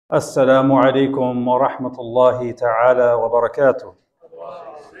السلام عليكم ورحمة الله تعالى وبركاته.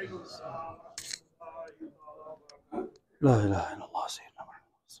 لا إله إلا الله سيدنا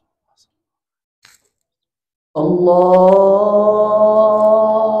محمد. الله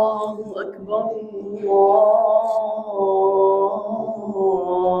أكبر الله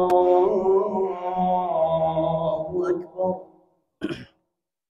أكبر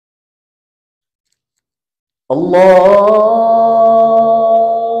الله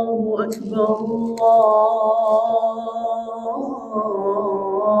أكبر الله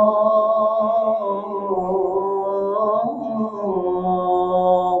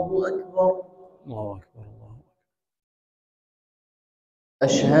أكبر الله أكبر الله.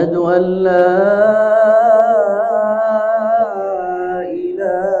 أشهد أن لا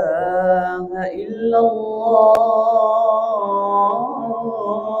إله إلا الله.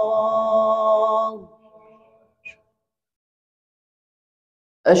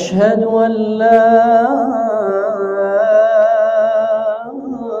 أشهد أن لا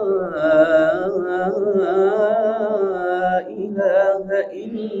إله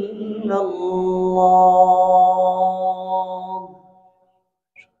إلا الله.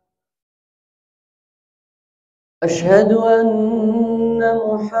 أشهد أن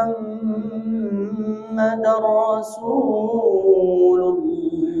محمدًا رسول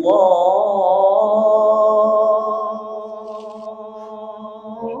الله.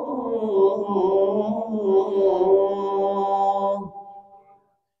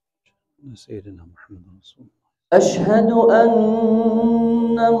 سيدنا محمد رسول الله. أشهد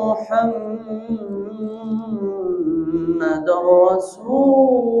أن محمدًا رسول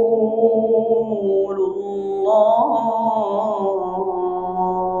الله.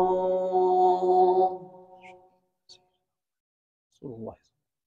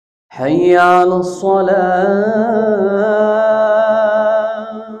 حي على الصلاة.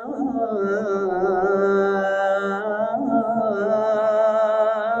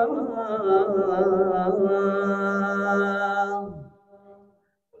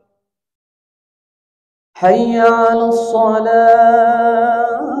 حي على الصلاة.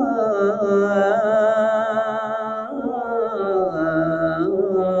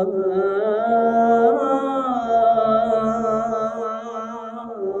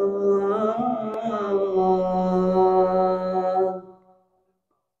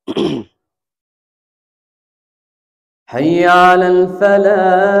 حي على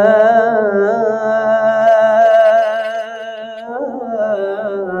الفلاح.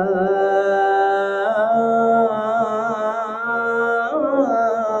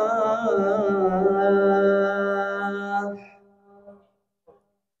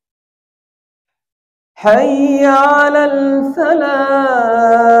 حي على الفلاح.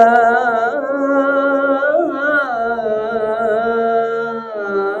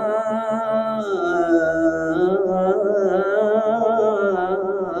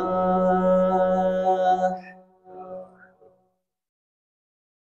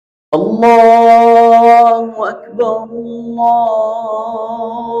 الله أكبر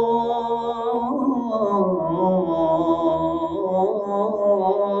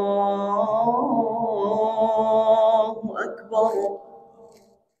الله أكبر.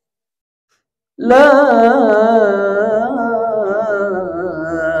 لا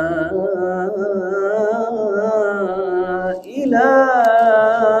إله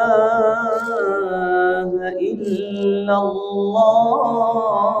إلا الله.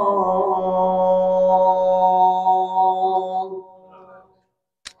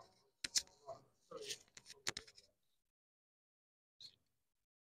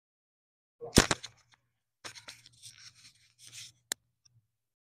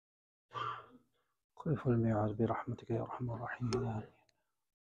 خلف الميعاد برحمتك يا أرحم الراحمين.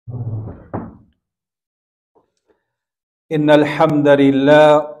 إن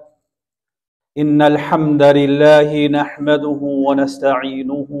الحمد لله نحمده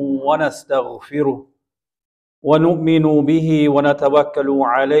ونستعينه ونستغفره ونؤمن به ونتوكل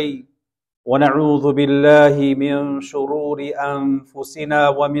عليه ونعوذ بالله من شرور أنفسنا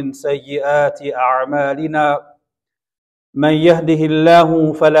ومن سيئات أعمالنا. من يهده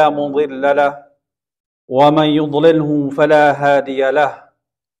الله فلا مضل له ومن يضلله فلا هادي له.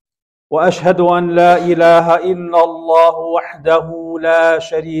 وأشهد أن لا إله إلا الله وحده لا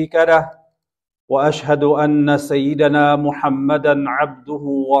شريك له. وأشهد أن سيدنا محمدًا عبده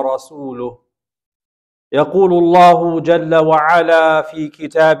ورسوله. يقول الله جل وعلا في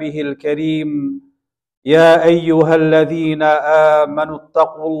كتابه الكريم: يا أيها الذين آمنوا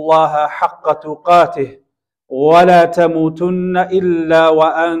اتقوا الله حق تقاته ولا تموتن إلا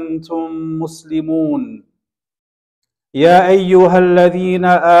وأنتم مسلمون. يا أيها الذين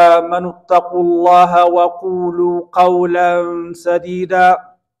آمنوا اتقوا الله وقولوا قولا سديدا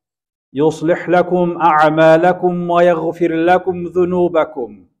يصلح لكم أعمالكم ويغفر لكم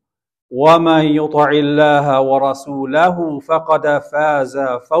ذنوبكم ومن يطع الله ورسوله فقد فاز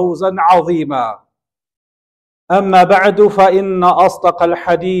فوزا عظيما. أما بعد، فإن أصدق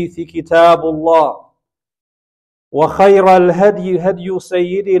الحديث كتاب الله، وخير الهدي هدي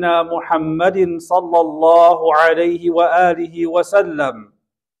سيدنا محمد صلى الله عليه وآله وسلم،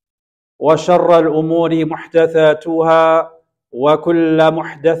 وشر الأمور محدثاتها، وكل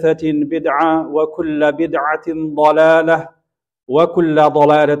محدثة بدعة، وكل بدعة ضلالة، وكل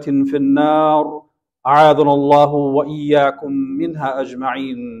ضلالة في النار. أعاذنا الله وإياكم منها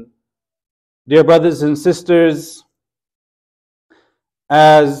أجمعين. Dear brothers and sisters,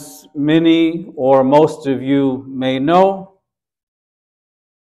 as many or most of you may know,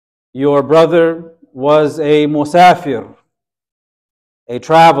 your brother was a musafir, a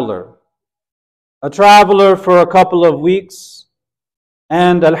traveler for a couple of weeks,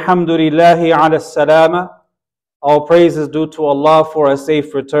 and alhamdulillahi ala salama, all praise is due to Allah for a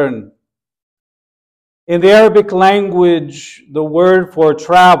safe return. In the Arabic language, the word for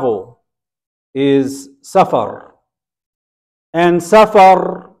travel is safar. And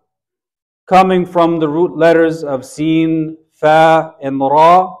safar, coming from the root letters of sin, fa, and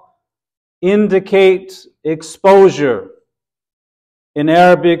ra, indicate exposure. In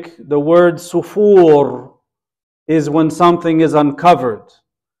Arabic, the word sufur is when something is uncovered,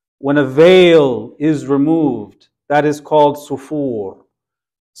 when a veil is removed. That is called sufur.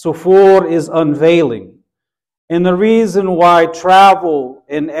 Sufur is unveiling. And the reason why travel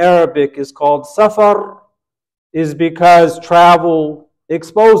in Arabic is called safar is because travel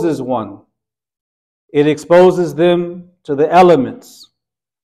exposes one. It exposes them to the elements.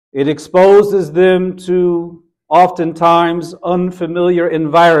 It exposes them to oftentimes unfamiliar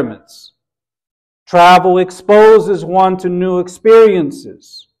environments. Travel exposes one to new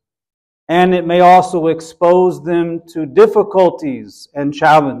experiences, and it may also expose them to difficulties and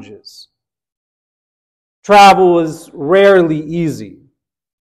challenges. Travel is rarely easy.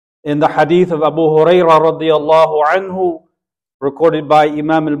 In the hadith of Abu Hurairah radiyallahu anhu, recorded by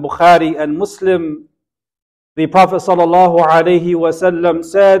Imam al-Bukhari and Muslim, the Prophet sallallahu alayhi wasallam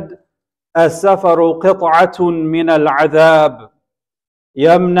said, "As-safaru qit'atun min al-'adhab,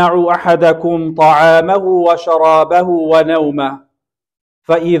 yamna'u ahadakum ta'amahu wa sharabahu wa nawmah,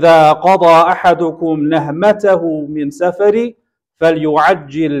 فإذا قضى أحدكم نهمته من سفر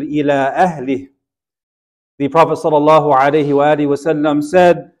فليعجل إلى أهله." The Prophet sallallahu alayhi wasallam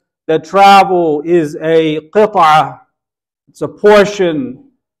said that travel is a qit'ah, it's a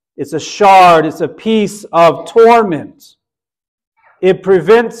portion, it's a shard, it's a piece of torment. It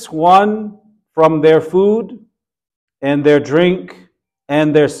prevents one from their food and their drink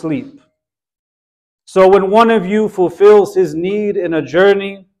and their sleep. So when one of you fulfills his need in a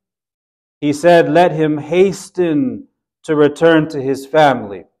journey, he said, let him hasten to return to his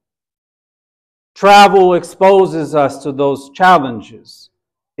family. Travel exposes us to those challenges.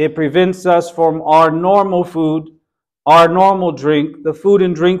 It prevents us from our normal food, our normal drink, the food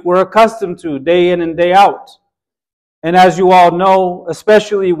and drink we're accustomed to day in and day out. And as you all know,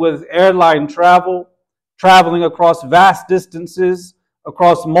 especially with airline travel, traveling across vast distances,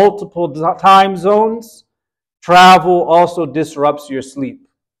 across multiple time zones, travel also disrupts your sleep.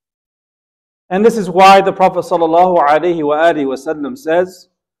 And this is why the Prophet ﷺ says,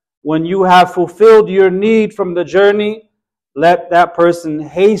 when you have fulfilled your need from the journey, let that person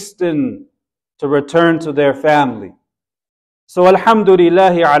hasten to return to their family. So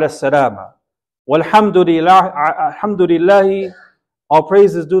alhamdulillahi ala salama. Alhamdulillahi, all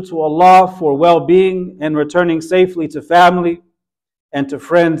praise is due to Allah for well-being and returning safely to family and to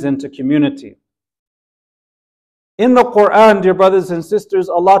friends and to community. In the Quran, dear brothers and sisters,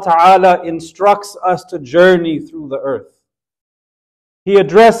 Allah Ta'ala instructs us to journey through the earth. He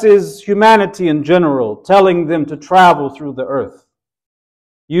addresses humanity in general, telling them to travel through the earth,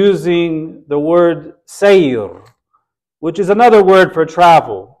 using the word sayr, which is another word for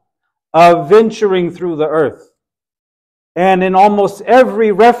travel, of venturing through the earth. And in almost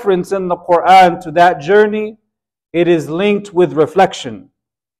every reference in the Quran to that journey, it is linked with reflection.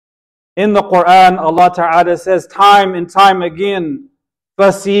 In the Quran, Allah Ta'ala says time and time again,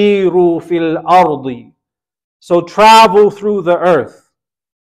 فَسِيرُوا فِي الْأَرْضِ. So travel through the earth.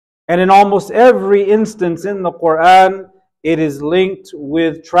 And in almost every instance in the Quran, it is linked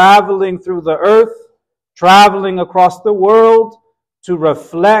with traveling through the earth, traveling across the world to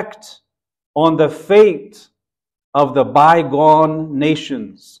reflect on the fate of the bygone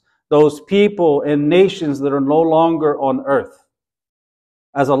nations, those people and nations that are no longer on earth.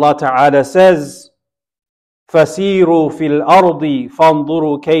 As Allah Ta'ala says, فَسِيرُوا فِي الْأَرْضِ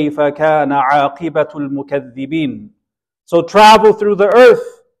فَانظُرُوا كَيْفَ كَانَ عَاقِبَةُ الْمُكَذِّبِينَ. So travel through the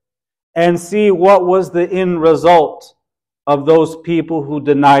earth and see what was the end result of those people who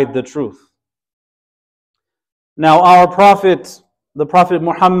denied the truth. Now our Prophet, the Prophet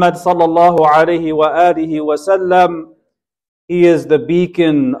Muhammad sallallahu alaihi wasallam, he is the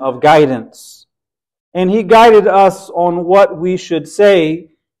beacon of guidance. And he guided us on what we should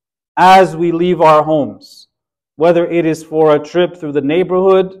say as we leave our homes, whether it is for a trip through the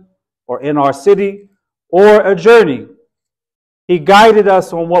neighborhood or in our city or a journey. He guided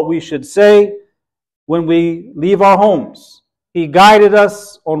us on what we should say when we leave our homes. He guided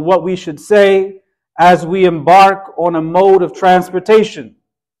us on what we should say as we embark on a mode of transportation.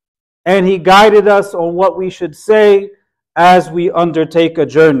 And He guided us on what we should say as we undertake a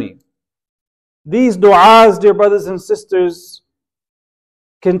journey. These du'as, dear brothers and sisters,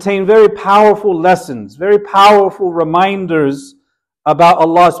 contain very powerful lessons, very powerful reminders about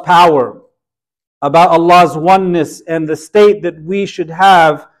Allah's power, about Allah's oneness and the state that we should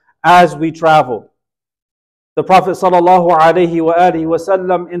have as we travel. The Prophet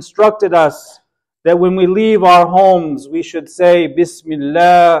ﷺ instructed us that when we leave our homes, we should say,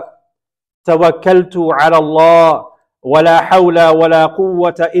 Bismillah, tawakkaltu ala Allah, wa la hawla wa la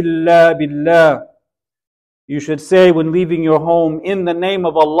quwwata illa billah. You should say when leaving your home, in the name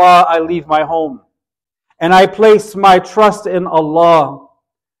of Allah, I leave my home. And I place my trust in Allah.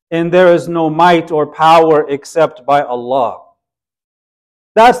 And there is no might or power except by Allah.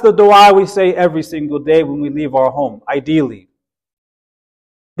 That's the dua we say every single day when we leave our home, ideally.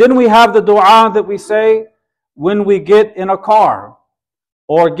 Then we have the dua that we say when we get in a car,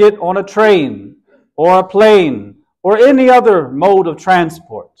 or get on a train, or a plane, or any other mode of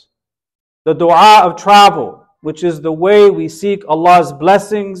transport. The dua of travel, which is the way we seek Allah's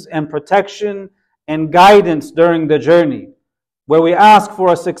blessings and protection and guidance during the journey, where we ask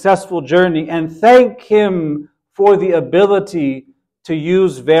for a successful journey and thank Him for the ability to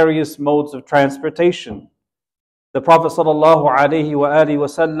use various modes of transportation. The Prophet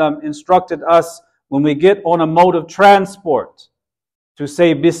ﷺ instructed us when we get on a mode of transport to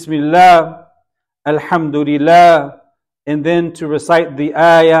say Bismillah, Alhamdulillah, and then to recite the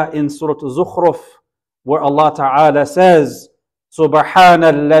ayah in Surah Zukhruf where Allah Ta'ala says,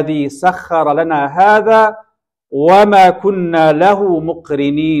 Subhana alladhi sakhara lana hadha wa ma kunna lahu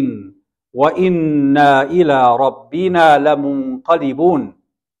muqrinin wa inna ila rabbina lamunqalibun.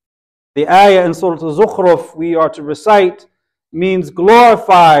 The ayah in Surah Zukhruf we are to recite means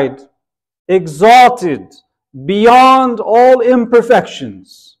glorified, exalted, beyond all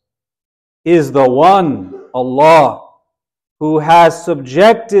imperfections is the one, Allah, who has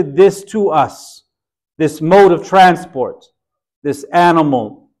subjected this to us, this mode of transport, this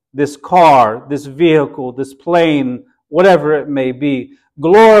animal, this car, this vehicle, this plane, whatever it may be.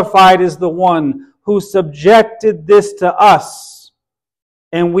 Glorified is the one who subjected this to us,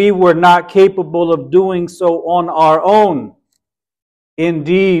 and we were not capable of doing so on our own.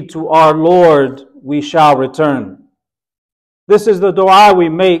 Indeed, to our Lord we shall return. This is the dua we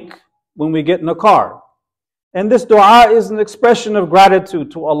make when we get in a car. And this dua is an expression of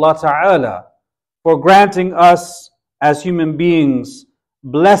gratitude to Allah Ta'ala for granting us as human beings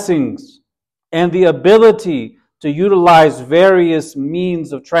blessings and the ability to utilize various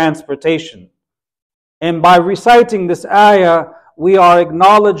means of transportation. And by reciting this ayah, we are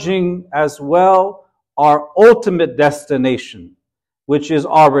acknowledging as well our ultimate destination, which is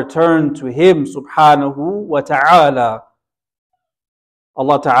our return to Him subhanahu wa ta'ala.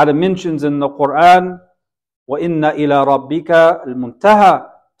 Allah Ta'ala mentions in the Quran, وَإِنَّ إِلَىٰ رَبِّكَ الْمُنْتَهَى.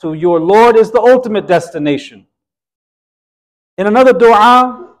 To your Lord is the ultimate destination. In another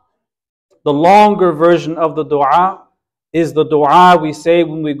dua, the longer version of the dua is the dua we say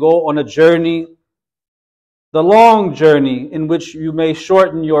when we go on a journey, the long journey in which you may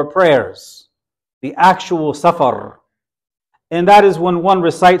shorten your prayers, the actual safar. And that is when one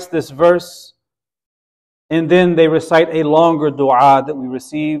recites this verse, and then they recite a longer dua that we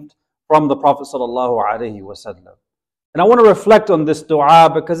received from the Prophet ﷺ. And I want to reflect on this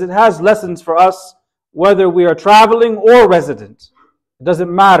dua because it has lessons for us, whether we are traveling or resident. It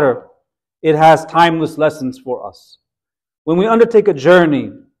doesn't matter. It has timeless lessons for us. When we undertake a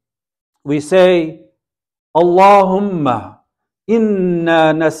journey, we say, Allahumma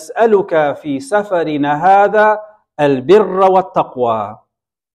inna nas'aluka fi safarina hadha al-birra wa taqwa.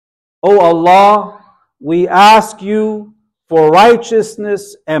 O Allah, we ask you for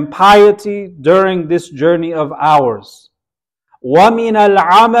righteousness and piety during this journey of ours. وَمِنَ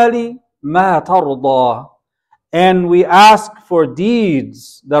الْعَمَلِ مَا تَرْضَى. And we ask for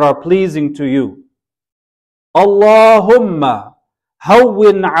deeds that are pleasing to you. Allahumma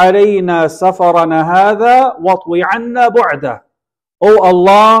hawwin alayna safarana hadha watwi anna bu'dah. O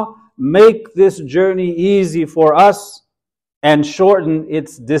Allah, make this journey easy for us and shorten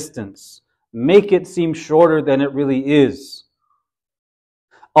its distance. Make it seem shorter than it really is.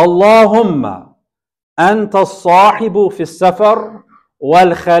 Allahumma anta as-sahibu fi as-safar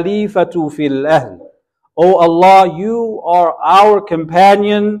wal khalifatu fil ahl. O Allah, you are our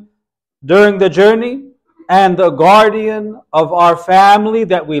companion during the journey and the guardian of our family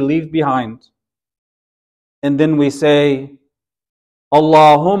that we leave behind. And then we say,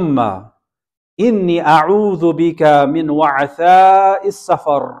 Allahumma inni a'udhu bika min wa'atha'i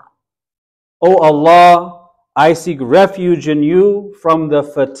as-safar. O Allah, I seek refuge in you from the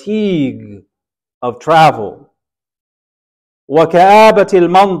fatigue of travel. Wa ka'abati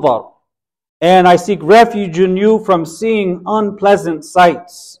al-manzar. And I seek refuge in you from seeing unpleasant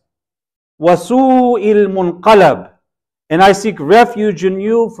sights. وَسُوءِ الْمُنْقَلَبِ. And I seek refuge in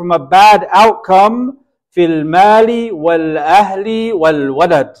you from a bad outcome. فِي الْمَالِ وَالْأَهْلِ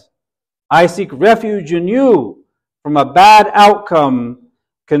وَالْوَلَدِ. I seek refuge in you from a bad outcome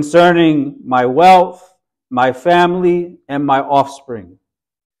concerning my wealth, my family, and my offspring.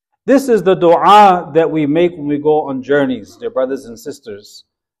 This is the dua that we make when we go on journeys, dear brothers and sisters.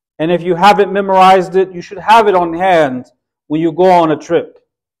 And if you haven't memorized it, you should have it on hand when you go on a trip.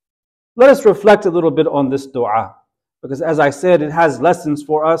 Let us reflect a little bit on this dua, because as I said, it has lessons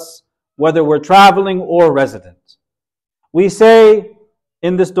for us, whether we're traveling or resident. We say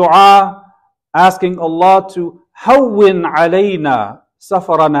in this dua, asking Allah to hawwin alayna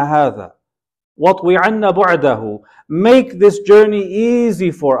safarana hadha, watwi anna bu'dahu. Make this journey easy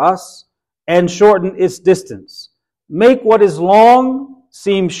for us and shorten its distance. Make what is long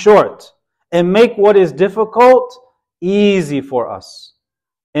seem short, and make what is difficult easy for us.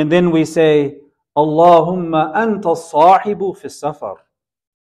 And then we say, Allahumma anta as-sahibu fi as-safar.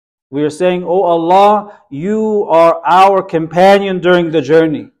 We are saying, O Allah, you are our companion during the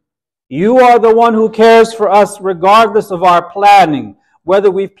journey. You are the one who cares for us regardless of our planning. Whether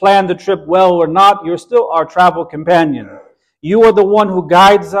we've planned the trip well or not, you're still our travel companion. You are the one who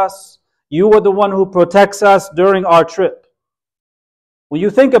guides us. You are the one who protects us during our trip. When you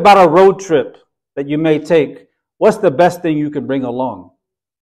think about a road trip that you may take, what's the best thing you can bring along?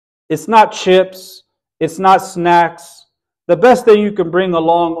 It's not chips. It's not snacks. The best thing you can bring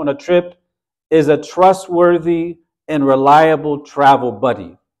along on a trip is a trustworthy and reliable travel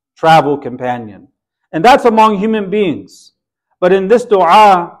buddy, travel companion. And that's among human beings. But in this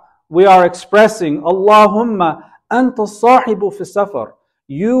dua, we are expressing, Allahumma anta sahibu fi safar.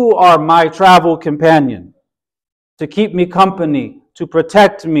 You are my travel companion to keep me company, to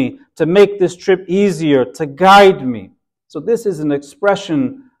protect me, to make this trip easier, to guide me. So this is an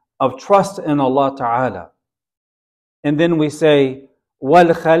expression of trust in Allah Ta'ala. And then we say, wal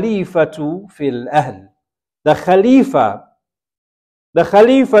khalifatu fil ahl. The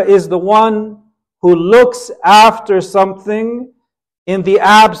Khalifa is the one who looks after something in the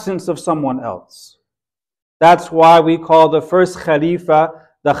absence of someone else. That's why we call the first Khalifa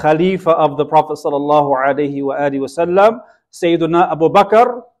the Khalifa of the Prophet sallallahu alaihi wasallam, Sayyiduna Abu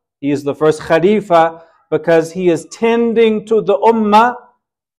Bakr. He is the first Khalifa because he is tending to the Ummah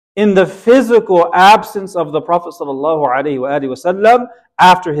in the physical absence of the Prophet sallallahu alaihi wasallam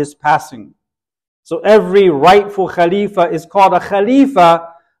after his passing. So every rightful Khalifa is called a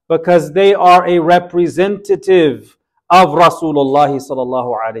Khalifa because they are a representative of Rasulullah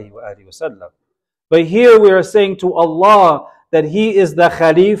sallallahu alaihi wasallam. But here we are saying to Allah that He is the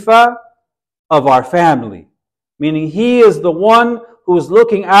Khalifa of our family. Meaning He is the one who is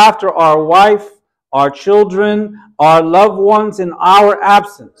looking after our wife, our children, our loved ones in our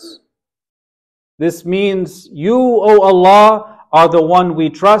absence. This means you, O Allah, are the one we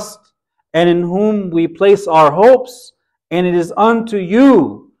trust and in whom we place our hopes, and it is unto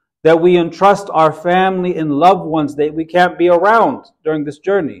you that we entrust our family and loved ones that we can't be around during this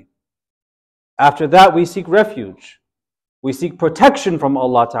journey. After that, we seek refuge. We seek protection from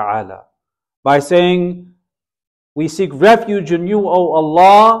Allah Ta'ala by saying, we seek refuge in you, O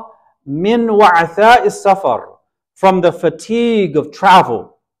Allah, min wa'atha is-safar, from the fatigue of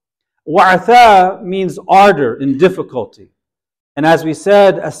travel. Wa'atha means ardor and difficulty. And as we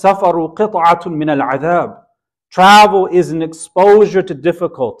said, as-safaru qit'atun min al-'adhab. Travel is an exposure to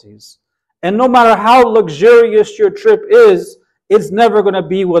difficulties. And no matter how luxurious your trip is, it's never going to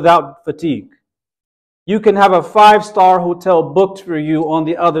be without fatigue. You can have a 5-star hotel booked for you on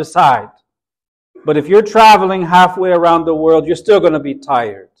the other side. But if you're traveling halfway around the world, you're still going to be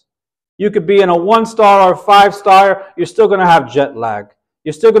tired. You could be in a 1-star or 5-star, you're still going to have jet lag.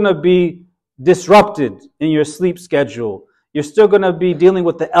 You're still going to be disrupted in your sleep schedule. You're still going to be dealing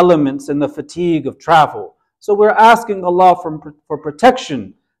with the elements and the fatigue of travel. So we're asking Allah for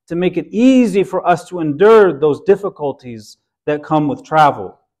protection to make it easy for us to endure those difficulties that come with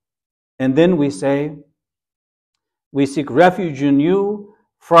travel. And then we say, we seek refuge in you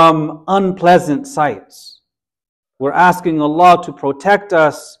from unpleasant sights. We're asking Allah to protect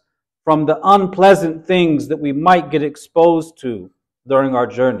us from the unpleasant things that we might get exposed to during our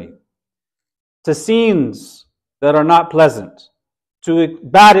journey, to scenes that are not pleasant, to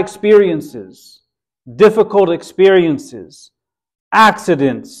bad experiences, difficult experiences,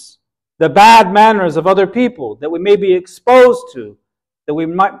 accidents, the bad manners of other people that we may be exposed to, that we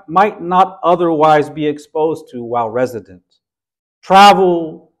might not otherwise be exposed to while resident.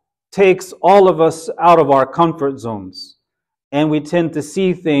 Travel takes all of us out of our comfort zones, and we tend to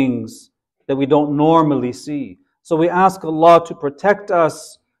see things that we don't normally see. So we ask Allah to protect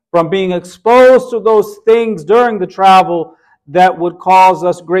us from being exposed to those things during the travel that would cause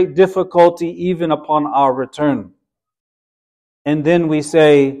us great difficulty even upon our return. And then we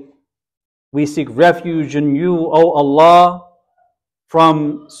say, we seek refuge in you, O Allah,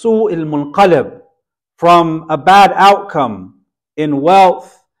 from su'il munqalab, from a bad outcome in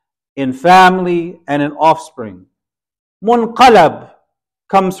wealth, in family, and in offspring. Munqalab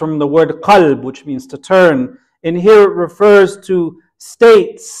comes from the word qalb, which means to turn. And here it refers to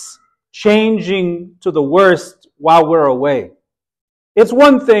states changing to the worst while we're away. It's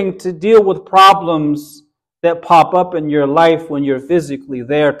one thing to deal with problems that pop up in your life when you're physically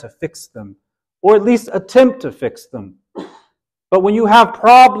there to fix them, or at least attempt to fix them. But when you have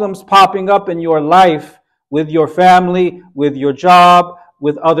problems popping up in your life with your family, with your job,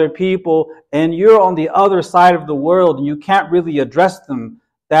 with other people, and you're on the other side of the world and you can't really address them,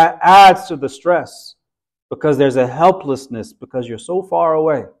 that adds to the stress because there's a helplessness because you're so far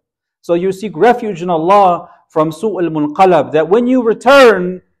away. So you seek refuge in Allah from su'ul munqalab, that when you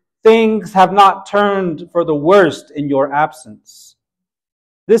return, things have not turned for the worst in your absence.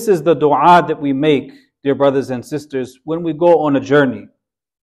 This is the dua that we make, dear brothers and sisters, when we go on a journey.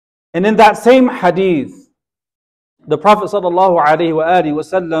 And in that same hadith, the Prophet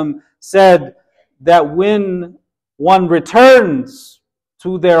ﷺ said that when one returns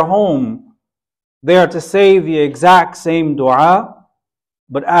to their home, they are to say the exact same dua,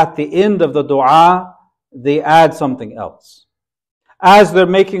 but at the end of the dua, they add something else. As they're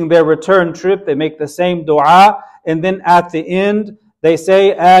making their return trip, they make the same dua, and then at the end, they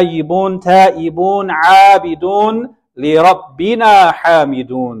say, Ayibun, Ta'ibun, Abidun, Li Rabbina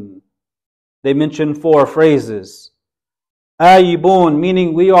Hamidun. They mention 4 phrases. Ayibun,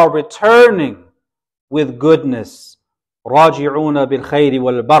 meaning we are returning with goodness. Raji'una bil khayri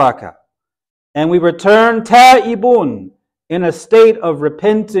wal baraka. And we return Ta'ibun, in a state of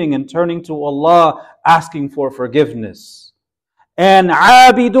repenting and turning to Allah, asking for forgiveness. And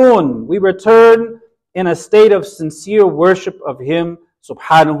Abidun, we return in a state of sincere worship of Him,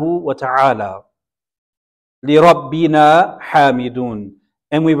 subhanahu wa ta'ala. Li Rabbina Hamidun.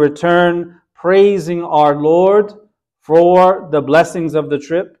 And we return praising our Lord for the blessings of the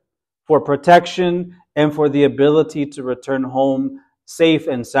trip, for protection, and for the ability to return home safe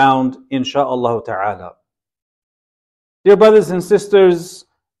and sound, insha'Allah ta'ala. Dear brothers and sisters,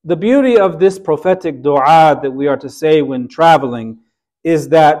 the beauty of this prophetic dua that we are to say when traveling is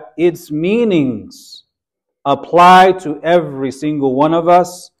that its meanings apply to every single one of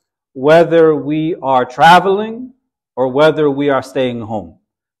us, whether we are traveling or whether we are staying home.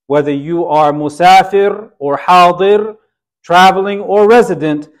 Whether you are musafir or hadir, traveling or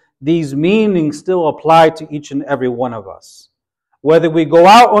resident, these meanings still apply to each and every one of us. Whether we go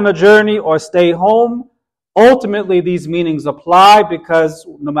out on a journey or stay home, ultimately these meanings apply because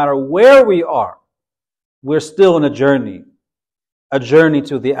no matter where we are, we're still on a journey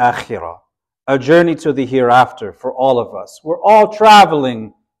to the akhirah, a journey to the hereafter for all of us. We're all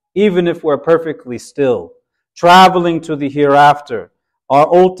traveling, even if we're perfectly still, traveling to the hereafter, our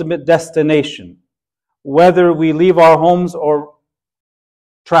ultimate destination, whether we leave our homes or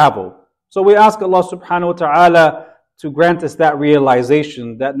travel. So we ask Allah subhanahu wa ta'ala to grant us that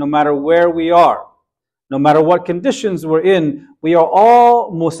realization that no matter where we are, no matter what conditions we're in, we are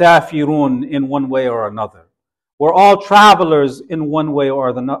all musafirun in one way or another. We're all travelers in one way or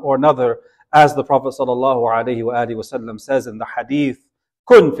another, as the Prophet ﷺ says in the hadith,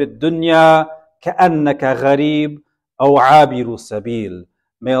 "Kun fi dunya ka'annaka gharib aw abiru sabil."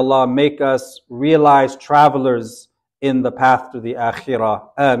 May Allah make us realize travelers in the path to the akhirah.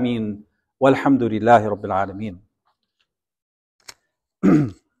 Ameen. والحمد لله رب العالمين.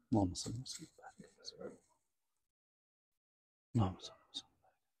 اللهم صل وسلم.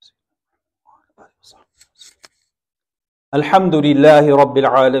 الحمد لله رب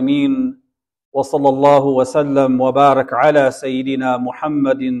العالمين وصلى الله وسلم وبارك على سيدنا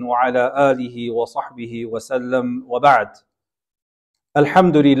محمد وعلى آله وصحبه وسلم وبعد.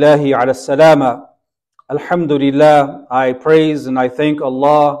 الحمد لله على السلامة. Alhamdulillah, I praise and I thank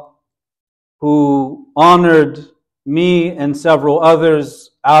Allah who honored me and several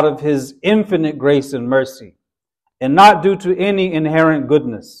others out of His infinite grace and mercy, and not due to any inherent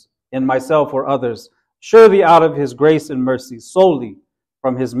goodness in myself or others, surely out of His grace and mercy, solely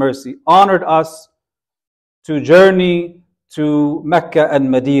from His mercy, honored us to journey to Mecca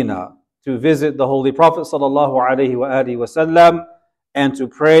and Medina, to visit the Holy Prophet ﷺ, and to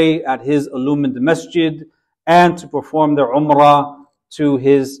pray at his illumined masjid, and to perform the umrah to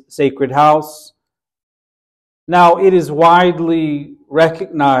his sacred house. Now, it is widely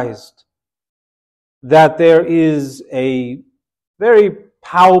recognized that there is a very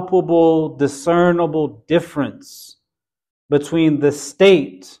palpable, discernible difference between the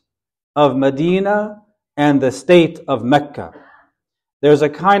state of Medina and the state of Mecca. There's a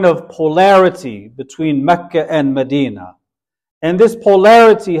kind of polarity between Mecca and Medina. And this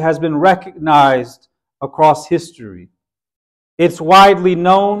polarity has been recognized across history. It's widely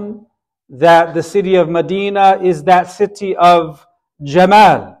known that the city of Medina is that city of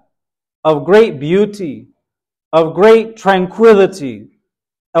Jamal, of great beauty, of great tranquility,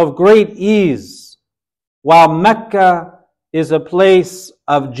 of great ease, while Mecca is a place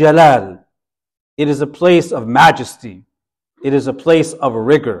of Jalal. It is a place of majesty. It is a place of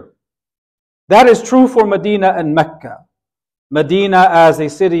rigor. That is true for Medina and Mecca. Medina as a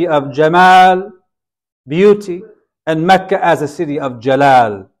city of Jamal, beauty, and Mecca as a city of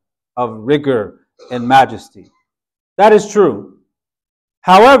Jalal, of rigor and majesty. That is true.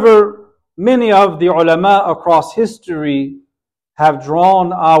 However, many of the ulama across history have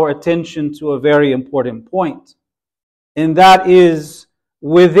drawn our attention to a very important point, and that is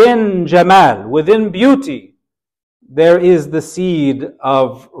within Jamal, within beauty, there is the seed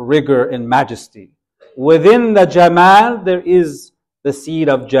of rigor and majesty. Within the Jamal, there is the seed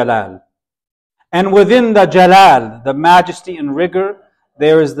of Jalal. And within the Jalal, the majesty and rigor,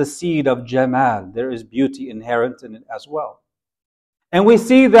 there is the seed of Jamal. There is beauty inherent in it as well. And we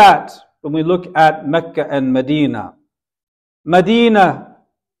see that when we look at Mecca and Medina. Medinatul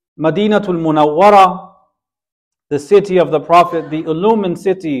Munawwara, the city of the Prophet, the illumined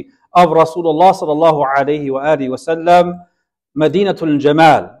city of Rasulullah sallallahu alayhi wa alihi wa sallam, Madinatul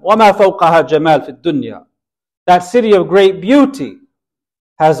Jamal, وَمَا فَوْقَهَا جَمَال فِي الدُّنْيا. That city of great beauty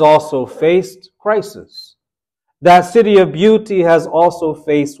has also faced crisis. That city of beauty has also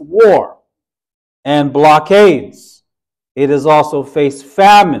faced war and blockades. It has also faced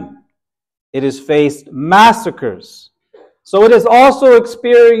famine. It has faced massacres. So it has also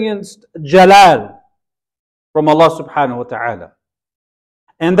experienced Jalal from Allah subhanahu wa ta'ala.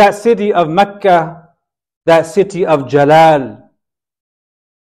 And that city of Mecca, that city of Jalal,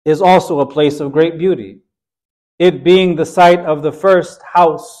 is also a place of great beauty. It being the site of the first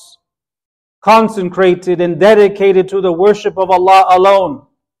house consecrated and dedicated to the worship of Allah alone.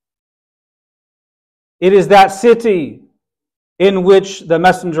 It is that city in which the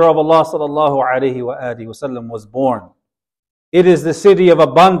Messenger of Allah sallallahu alayhi wa alihi wasallam was born. It is the city of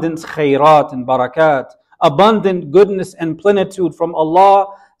abundant khairat and barakat, abundant goodness and plenitude from Allah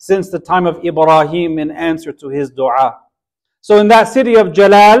since the time of Ibrahim in answer to his dua. So in that city of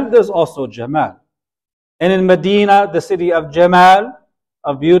Jalal, there's also Jamal. And in Medina, the city of Jamal,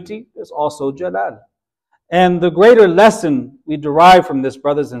 of beauty, there's also Jalal. And the greater lesson we derive from this,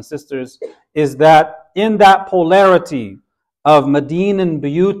 brothers and sisters, is that in that polarity of Medinan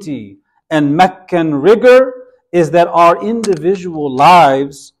beauty and Meccan rigor, is that our individual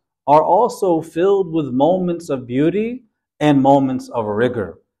lives are also filled with moments of beauty and moments of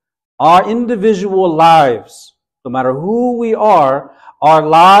rigor. Our individual lives, no matter who we are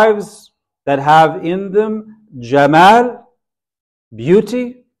lives that have in them Jamal,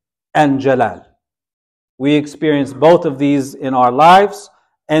 beauty, and Jalal. We experience both of these in our lives,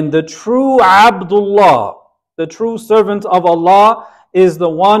 and the true Abdullah, the true servant of Allah, is the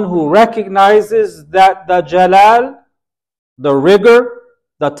one who recognizes that the Jalal, the rigor,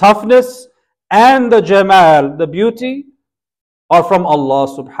 the toughness, and the Jamal, the beauty, are from Allah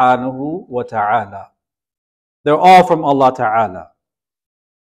subhanahu wa ta'ala. They're all from Allah ta'ala.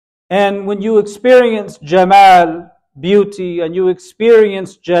 And when you experience Jamal, beauty, and you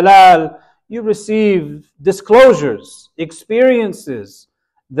experience Jalal, you receive disclosures, experiences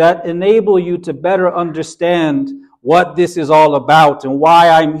that enable you to better understand what this is all about and why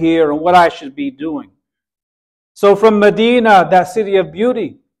I'm here and what I should be doing. So from Medina, that city of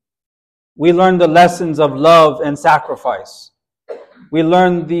beauty, we learn the lessons of love and sacrifice. We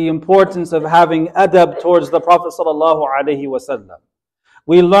learn the importance of having adab towards the Prophet sallallahu alaihi wasallam.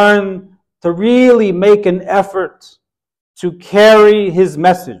 We learn to really make an effort to carry his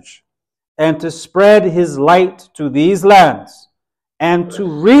message and to spread his light to these lands and to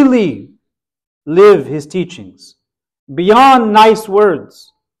really live his teachings beyond nice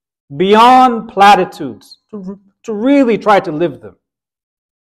words, beyond platitudes, to really try to live them.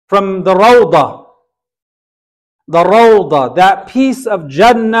 From the Rawdah, that piece of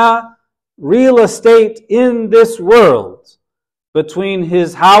Jannah, real estate in this world, between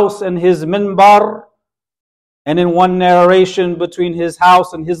his house and his minbar, and in one narration between his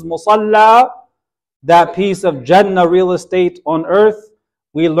house and his musalla, that piece of Jannah, real estate on earth,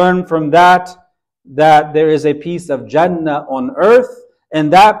 we learn from that there is a piece of Jannah on earth,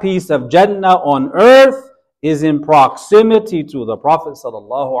 and that piece of Jannah on earth is in proximity to the Prophet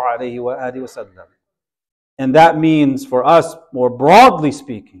sallallahu alaihi wasallam. And that means for us, more broadly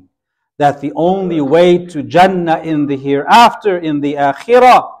speaking, that the only way to Jannah in the hereafter, in the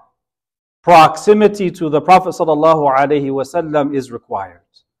akhirah, proximity to the Prophet sallallahu alaihi wasallam is required.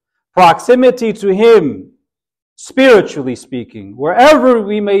 Proximity to him, spiritually speaking, wherever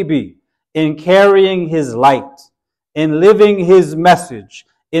we may be, in carrying his light, in living his message,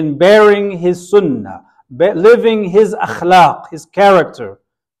 in bearing his sunnah, living his akhlaq, his character,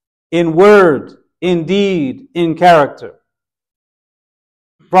 in word, in deed, in character.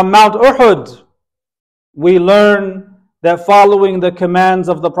 From Mount Uhud, we learn that following the commands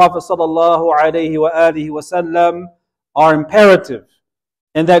of the Prophet sallallahu alaihi wasallam are imperative,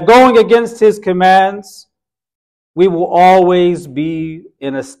 and that going against his commands, we will always be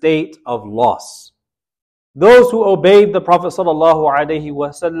in a state of loss. Those who obeyed the Prophet sallallahu alaihi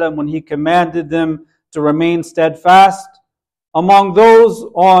wasallam when he commanded them to remain steadfast, among those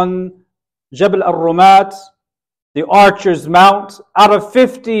on Jabal al-Rumat, the Archer's Mount, out of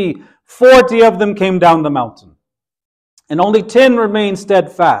 50, 40 of them came down the mountain. And only 10 remained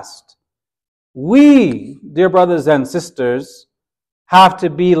steadfast. We, dear brothers and sisters, have to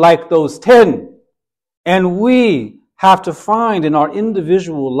be like those 10. And we have to find in our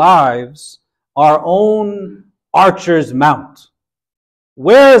individual lives our own Archer's Mount.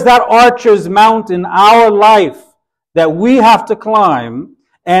 Where is that Archer's Mount in our life that we have to climb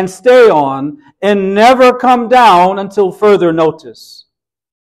and stay on and never come down until further notice?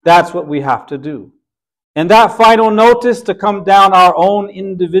 That's what we have to do. And that final notice to come down our own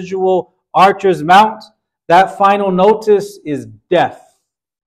individual Archer's Mount, that final notice is death.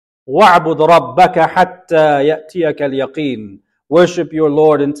 وَاعْبُدْ رَبَّكَ حَتَّى يَأْتِيَكَ الْيَقِينَ. Worship your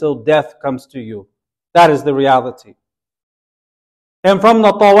Lord until death comes to you. That is the reality. And from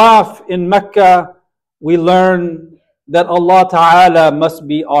the tawaf in Mecca, we learn that Allah Ta'ala must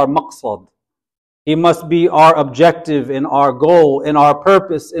be our maqsad. He must be our objective and our goal and our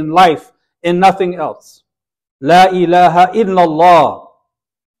purpose in life, and nothing else. La ilaha illallah.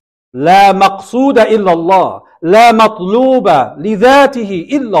 La maqsuda illallah. La matluba lidhatihi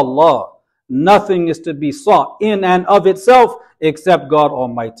illallah. Nothing is to be sought in and of itself except God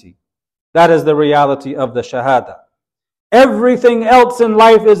Almighty. That is the reality of the Shahada. Everything else in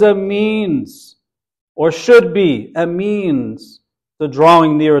life is a means, or should be a means, to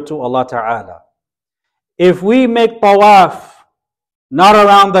drawing nearer to Allah Ta'ala. If we make tawaf, not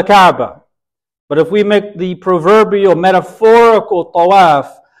around the Kaaba, but if we make the proverbial metaphorical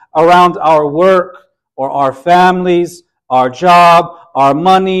tawaf around our work or our families, our job, our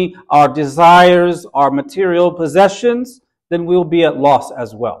money, our desires, our material possessions, then we'll be at loss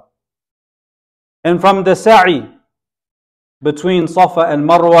as well. And from the sa'i between Safa and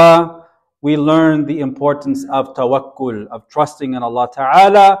Marwa, we learn the importance of tawakkul, of trusting in Allah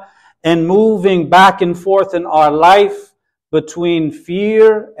Ta'ala, and moving back and forth in our life between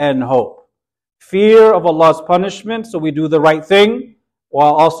fear and hope. Fear of Allah's punishment, so we do the right thing,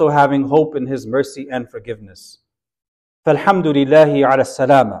 while also having hope in His mercy and forgiveness. Falhamdulillahi ala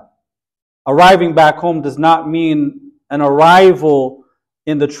salama. Arriving back home does not mean an arrival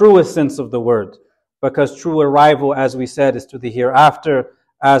in the truest sense of the word, because true arrival, as we said, is to the hereafter,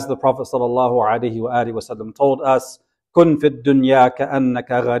 as the Prophet ﷺ told us, "Kun fid dunya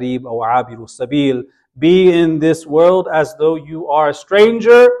ka'annaka gharib aw abiru sabil." Be in this world as though you are a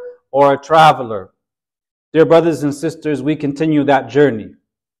stranger or a traveler. Dear brothers and sisters, we continue that journey,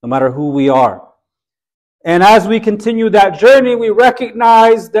 no matter who we are. And as we continue that journey, we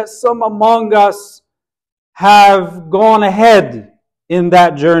recognize that some among us have gone ahead in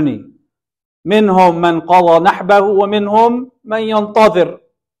that journey. منهم من قضى نحبه ومنهم من ينتظر.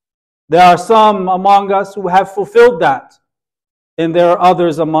 There are some among us who have fulfilled that, and there are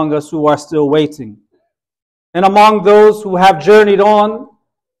others among us who are still waiting. And among those who have journeyed on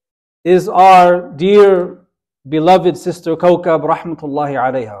is our dear beloved sister Kawkab rahmatullahi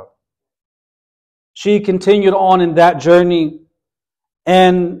alayha. She continued on in that journey,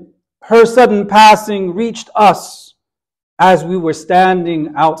 and her sudden passing reached us as we were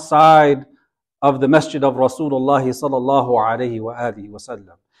standing outside of the masjid of Rasulullah sallallahu alayhi wa alihi wa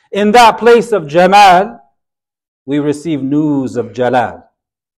sallam. In that place of Jamal, we receive news of Jalal.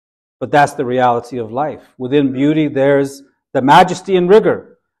 But that's the reality of life. Within beauty, there's the majesty and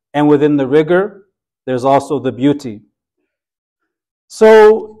rigor. And within the rigor, there's also the beauty.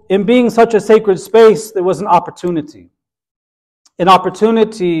 So, in being such a sacred space, there was an opportunity. An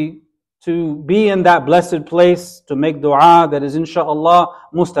opportunity to be in that blessed place, to make dua that is inshaAllah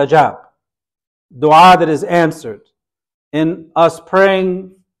mustajab. Dua that is answered. In us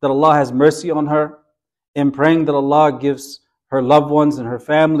praying that Allah has mercy on her, in praying that Allah gives her loved ones and her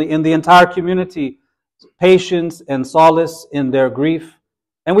family, in the entire community, patience and solace in their grief.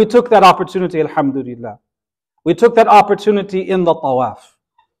 And we took that opportunity, alhamdulillah. We took that opportunity in the tawaf,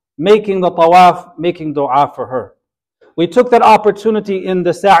 making the tawaf, making dua for her. We took that opportunity in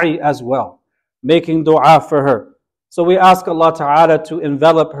the sa'i as well, making dua for her. So we ask Allah Ta'ala to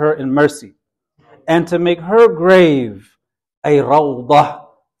envelop her in mercy and to make her grave a rawdah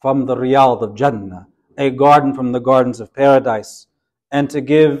from the Riyadh of Jannah, a garden from the gardens of paradise, and to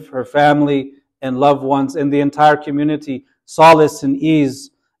give her family and loved ones and the entire community solace and ease,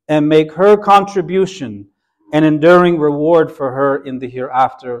 and make her contribution an enduring reward for her in the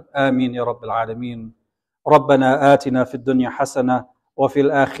hereafter. Ameen ya Rabbil Alameen. ربنا آتنا في الدنيا حسنة وفي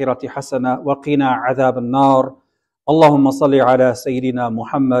الآخرة حسنة وقنا عذاب النار. اللهم صل على سيدنا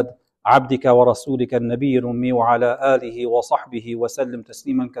محمد عبدك ورسولك النبي الأمي وعلى آله وصحبه وسلم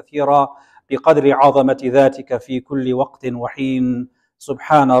تسليما كثيرا بقدر عظمة ذاتك في كل وقت وحين.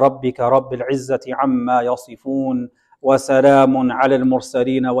 سبحان ربك رب العزة عما يصفون وسلام على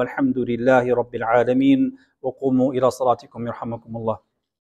المرسلين والحمد لله رب العالمين. وقوموا إلى صلاتكم يرحمكم الله.